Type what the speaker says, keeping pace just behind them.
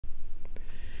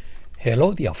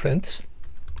Hello, dear friends.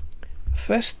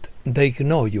 First they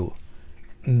ignore you,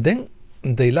 then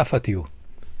they laugh at you,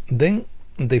 then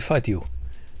they fight you,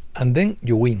 and then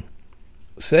you win,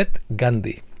 said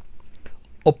Gandhi.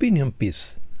 Opinion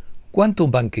piece,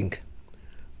 quantum banking,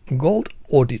 gold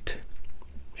audit,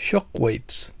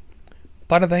 shockwaves,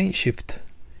 paradigm shift,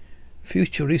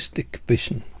 futuristic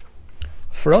vision,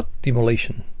 fraud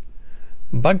demolition,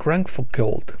 bank rank for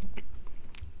gold,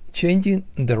 changing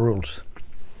the rules,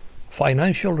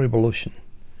 financial revolution,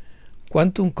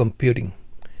 quantum computing,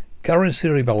 currency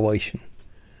revaluation,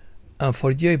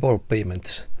 unforgeable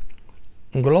payments,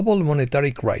 global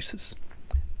monetary crisis,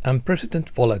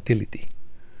 unprecedented volatility,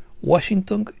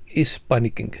 Washington is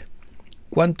panicking,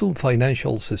 quantum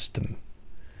financial system.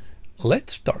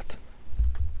 Let's start.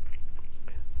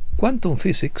 Quantum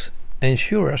physics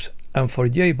ensures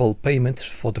unforgeable payments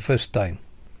for the first time.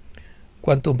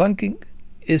 Quantum banking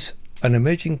is an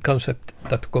emerging concept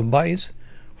that combines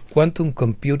quantum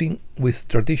computing with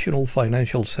traditional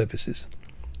financial services.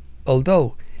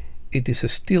 Although it is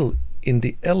still in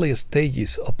the early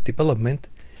stages of development,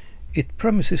 it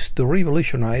promises to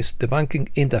revolutionize the banking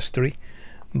industry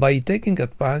by taking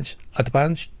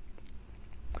advantage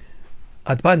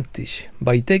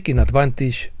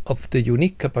of the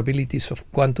unique capabilities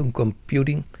of quantum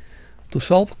computing to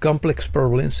solve complex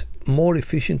problems more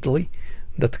efficiently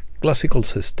than classical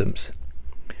systems.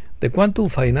 The quantum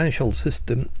financial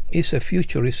system is a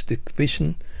futuristic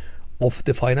vision of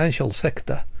the financial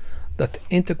sector that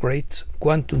integrates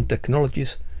quantum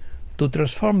technologies to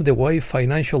transform the way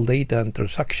financial data and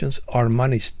transactions are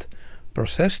managed,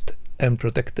 processed, and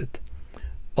protected.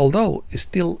 Although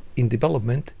still in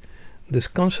development, this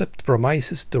concept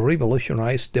promises to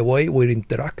revolutionize the way we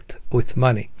interact with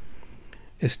money,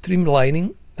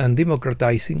 streamlining and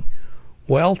democratizing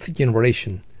wealth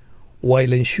generation,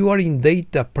 while ensuring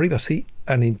data privacy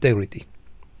and integrity.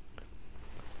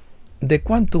 The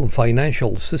quantum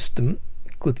financial system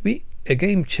could be a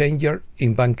game changer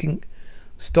in banking,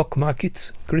 stock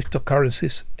markets,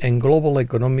 cryptocurrencies, and global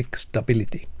economic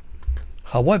stability.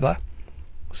 However,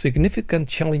 significant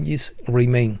challenges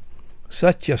remain,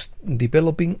 such as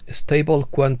developing stable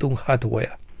quantum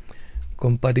hardware,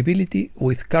 compatibility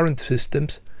with current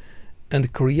systems,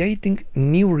 and creating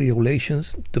new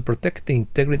regulations to protect the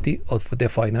integrity of the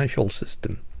financial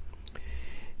system.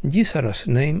 Gisara's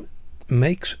name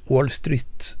makes Wall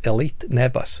Street's elite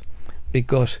nervous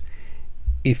because,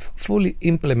 if fully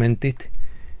implemented,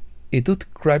 it would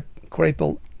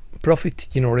cripple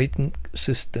profit-generating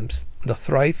systems that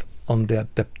thrive on their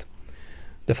debt.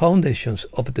 The foundations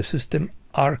of the system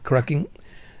are cracking,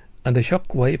 and the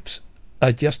shock waves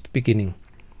are just beginning.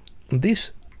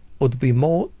 This would be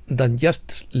more than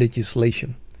just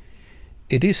legislation.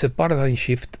 It is a paradigm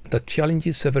shift that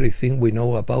challenges everything we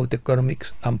know about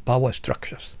economics and power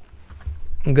structures.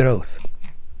 Growth.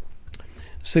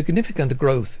 Significant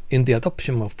growth in the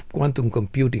adoption of quantum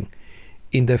computing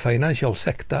in the financial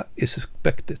sector is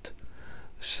expected.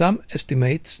 Some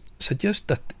estimates suggest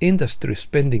that industry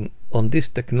spending on this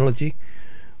technology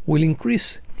will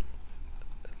increase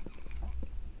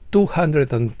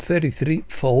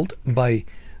 233-fold by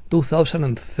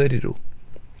 2032.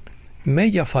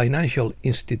 Major financial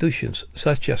institutions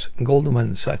such as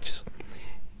Goldman Sachs,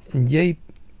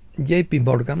 JP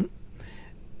Morgan,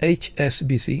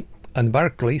 HSBC, and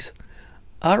Barclays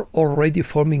are already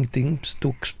forming teams to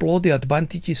explore the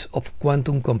advantages of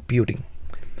quantum computing.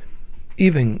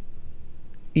 Even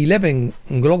 11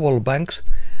 global banks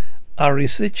are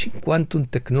researching quantum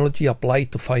technology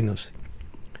applied to finance.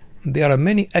 There are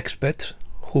many experts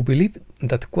who believe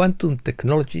that quantum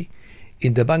technology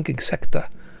in the banking sector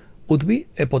would be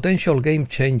a potential game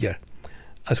changer,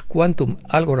 as quantum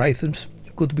algorithms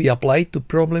could be applied to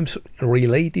problems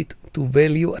related to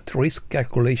value at risk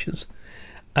calculations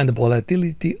and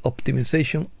volatility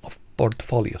optimization of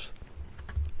portfolios.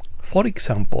 For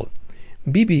example,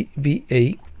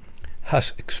 BBVA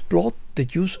has explored the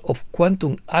use of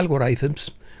quantum algorithms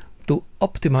to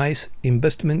optimize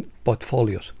investment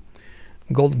portfolios.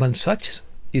 Goldman Sachs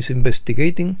is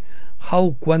investigating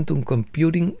how quantum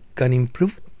computing can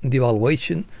improve the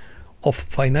valuation of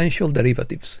financial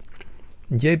derivatives.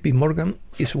 JP Morgan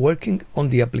is working on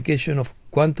the application of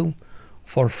quantum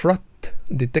for fraud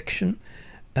detection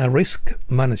and risk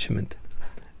management,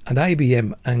 and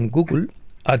IBM and Google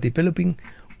are developing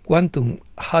quantum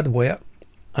hardware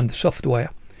and software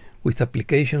with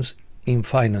applications in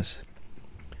finance.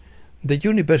 The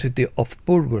University of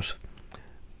Burgos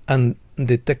and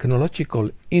the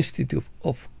Technological Institute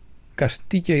of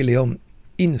Castilla y León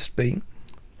in Spain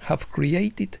have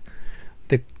created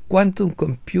the Quantum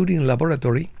Computing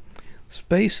Laboratory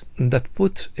space that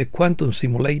puts a quantum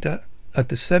simulator at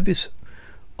the service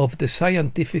of the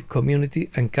scientific community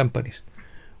and companies,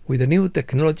 with a new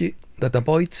technology that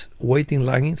avoids waiting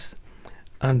lines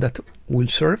and that will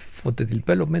serve for the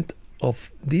development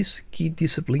of this key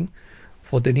discipline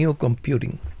for the new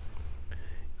computing.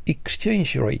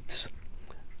 Exchange rates.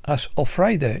 As of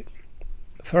Friday,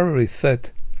 February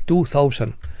 3rd,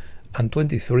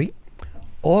 2023,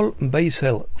 all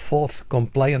Basel IV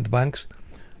compliant banks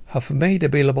have made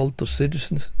available to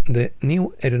citizens the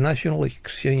new international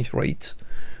exchange rates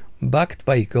backed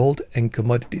by gold and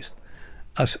commodities,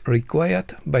 as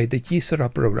required by the GISERA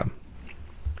program.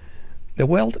 The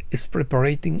world is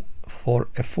preparing for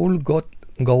a full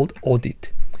gold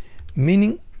audit,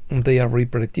 meaning they are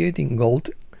repatriating gold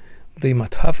they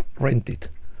might have rented.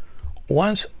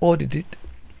 Once audited,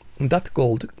 that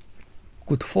gold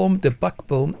could form the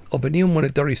backbone of a new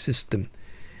monetary system.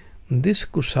 This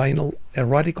could signal a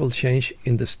radical change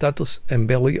in the status and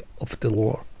value of the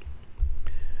dollar.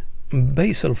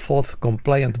 Basel IV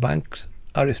compliant banks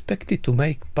are expected to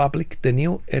make public the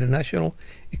new international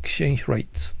exchange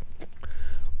rates.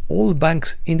 All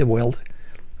banks in the world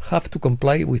have to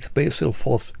comply with Basel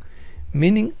IV,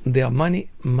 meaning their money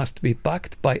must be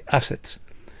backed by assets,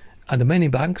 and many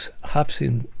banks have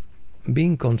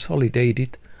been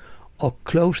consolidated or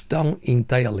closed down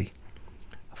entirely.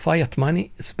 Fiat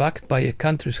money is backed by a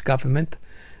country's government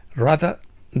rather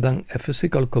than a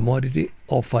physical commodity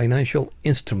or financial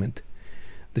instrument.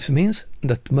 This means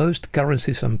that most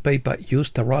currencies and paper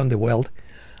used around the world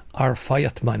are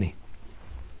fiat money.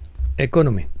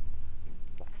 Economy.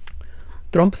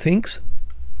 Trump thinks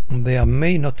there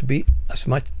may not be as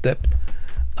much debt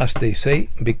as they say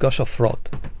because of fraud.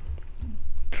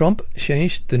 Trump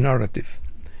changed the narrative.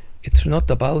 It's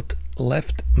not about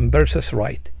left versus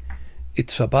right.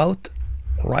 It's about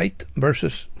right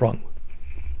versus wrong.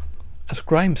 As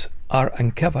crimes are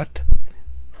uncovered,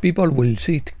 people will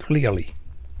see it clearly.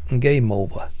 Game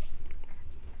over.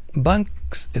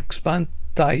 Banks expand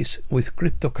ties with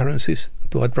cryptocurrencies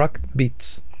to attract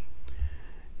bids.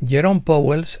 Jerome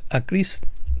Powell agrees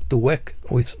to work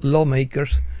with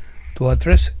lawmakers to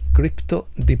address crypto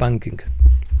debunking.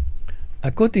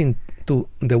 According to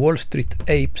the Wall Street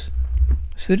apes,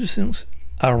 citizens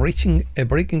are reaching a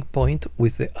breaking point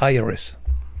with the IRS.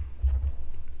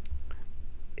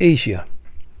 Asia.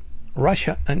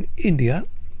 Russia and India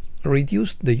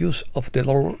reduced the use of the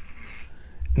dollar.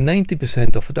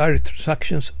 90% of direct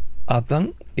transactions are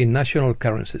done in national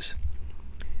currencies.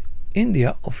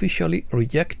 India officially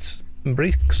rejects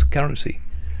BRICS currency,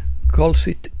 calls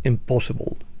it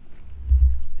impossible.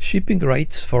 Shipping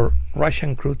rates for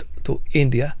Russian crude to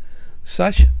India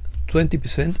surged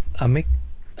 20%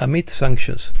 amid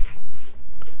sanctions.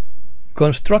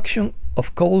 Construction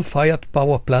of coal-fired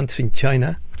power plants in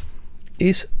China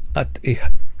is at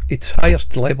its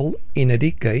highest level in a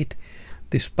decade,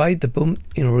 despite the boom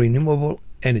in renewable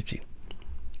energy.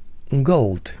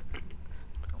 Gold.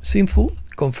 Xinfu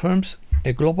confirms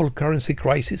a global currency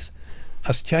crisis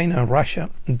as China and Russia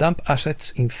dump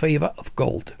assets in favor of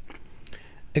gold.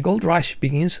 A gold rush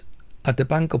begins at the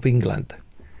Bank of England.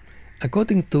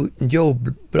 According to Joe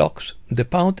Bloggs, the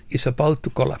pound is about to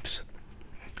collapse.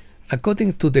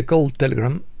 According to the Gold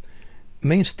Telegram,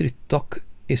 Main Street talk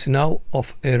is now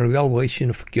of a revaluation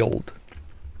of gold.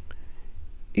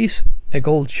 Is a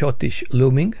gold shortage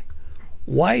looming?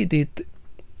 Why did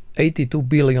 82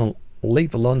 billion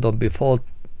leave London before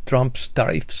Trump's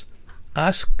tariffs?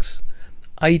 Asks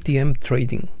ITM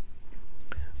Trading.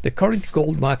 The current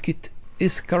gold market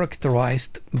is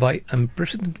characterized by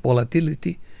unprecedented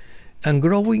volatility and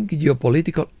growing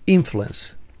geopolitical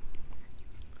influence.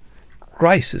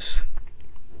 Crisis.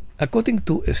 According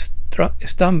to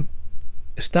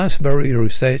Stansberry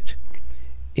Research,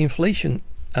 inflation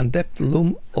and debt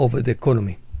loom over the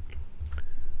economy.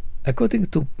 According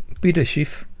to Peter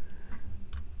Schiff,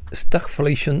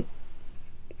 stagflation,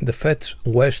 the Fed's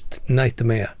worst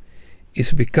nightmare,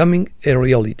 is becoming a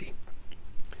reality.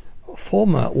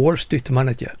 Former Wall Street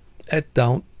manager Ed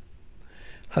Down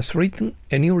has written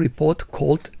a new report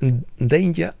called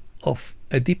Danger of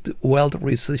a Deep World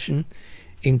Recession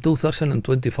in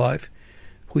 2025,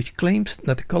 which claims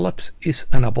that collapse is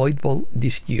unavoidable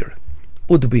this year.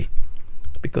 Would be,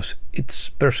 because it's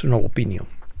personal opinion.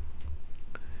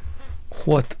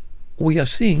 What we are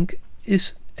seeing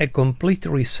is a complete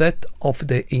reset of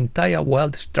the entire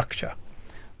world structure,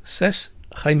 says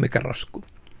Jaime Carrasco.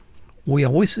 We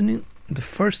are witnessing the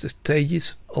first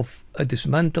stages of a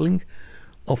dismantling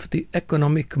of the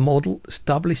economic model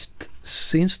established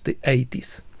since the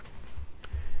 80s.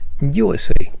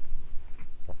 USA.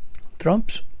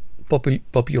 Trump's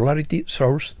popularity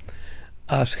soars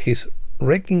as his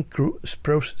wrecking crew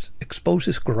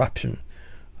exposes corruption,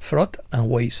 fraud and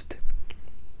waste.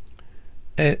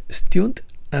 A stunned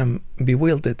and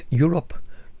bewildered Europe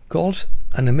calls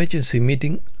an emergency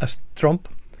meeting as Trump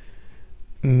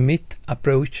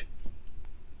approach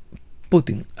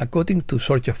Putin, according to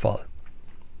Georgia Fall.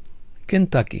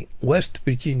 Kentucky, West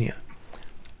Virginia,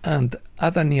 and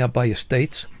other nearby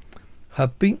states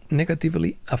have been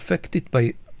negatively affected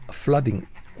by flooding,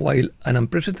 while an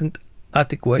unprecedented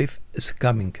Arctic wave is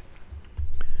coming.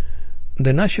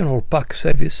 The National Park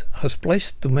Service has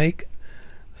pledged to make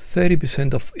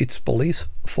 30% of its police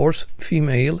force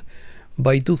female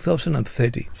by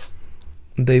 2030.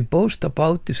 They boast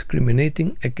about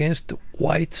discriminating against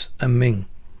whites and men.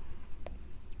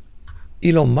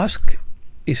 Elon Musk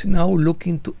is now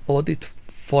looking to audit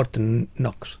Fort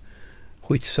Knox,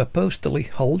 which supposedly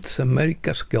holds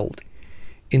America's gold.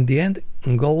 In the end,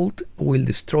 gold will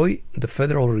destroy the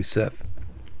Federal Reserve.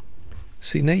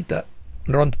 Senator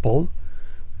Rand Paul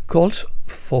calls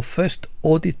for first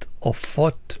audit of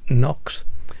Fort Knox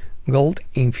gold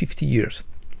in 50 years.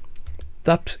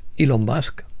 Taps Elon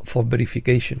Musk for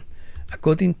verification,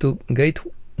 according to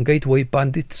Gateway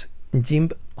Pundit's Jim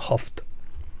Hoft.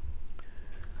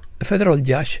 A federal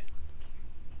judge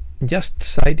just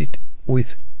sided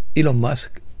with Elon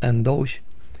Musk and Doge,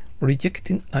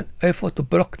 rejecting an effort to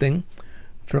block them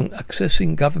from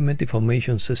accessing government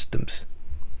information systems.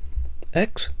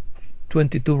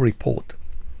 X22 report.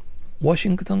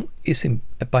 Washington is in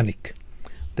a panic.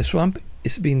 The swamp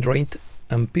is being drained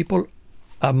and people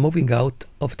are moving out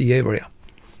of the area.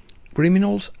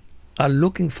 Criminals are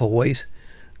looking for ways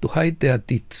to hide their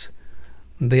deeds.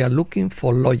 They are looking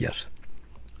for lawyers.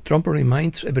 Trump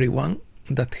reminds everyone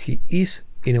that he is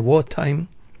a wartime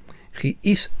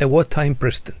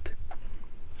president.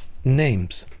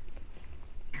 Names.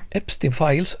 Epstein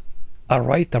files are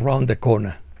right around the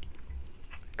corner.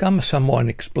 Can someone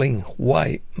explain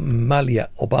why Malia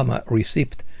Obama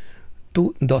received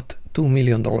 $2.2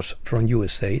 million from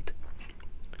USAID?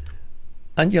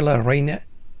 Angela Rayner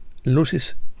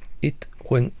loses it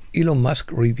when Elon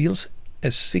Musk reveals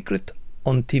a secret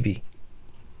on TV.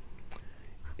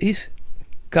 Is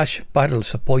Kash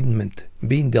Paddel's appointment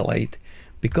being delayed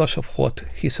because of what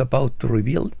he's about to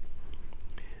reveal?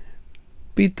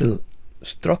 Peter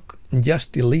Strzok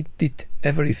just deleted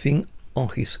everything on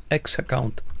his X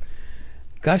account.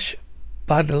 Kash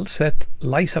Paddle said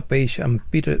Lisa Page and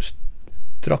Peter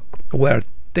Strzok were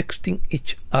texting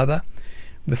each other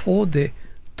before the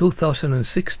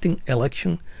 2016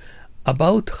 election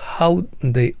about how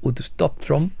they would stop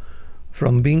Trump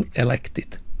from being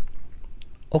elected.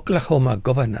 Oklahoma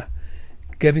Governor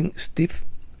Kevin Stitt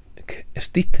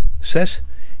says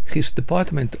his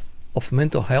Department of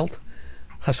Mental Health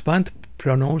has banned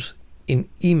pronouns in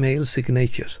email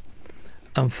signatures,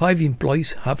 and 5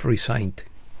 employees have resigned.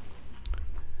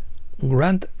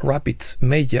 Grand Rapids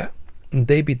Mayor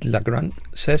David LaGrant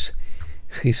says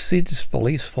his city's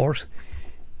police force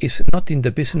is not in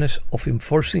the business of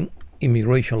enforcing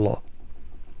immigration law.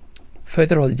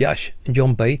 Federal Judge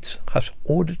John Bates has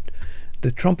ordered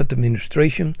the Trump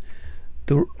administration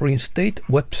to reinstate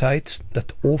websites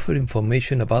that offer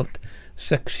information about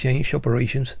sex change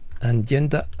operations and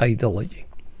gender ideology.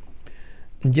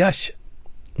 Judge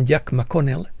Jack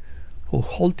McConnell, who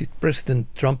halted President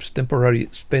Trump's temporary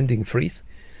spending freeze,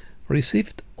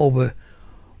 received over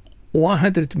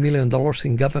 $100 million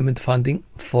in government funding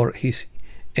for his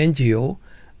NGO,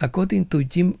 according to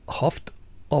Jim Hoft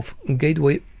of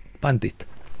Gateway Pundit.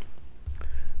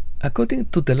 According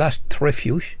to The Last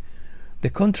Refuge, the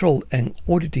control and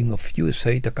auditing of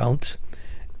USAID accounts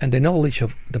and the knowledge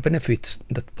of the benefits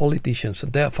that politicians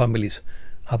and their families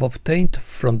have obtained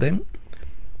from them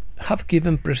have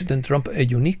given President Trump a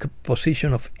unique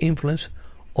position of influence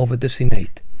over the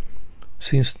Senate.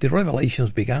 Since the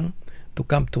revelations began to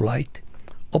come to light,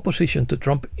 opposition to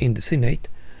Trump in the Senate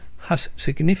has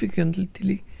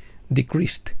significantly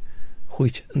decreased,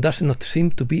 which does not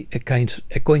seem to be a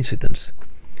coincidence.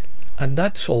 And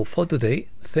that's all for today.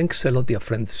 Thanks a lot, dear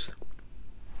friends.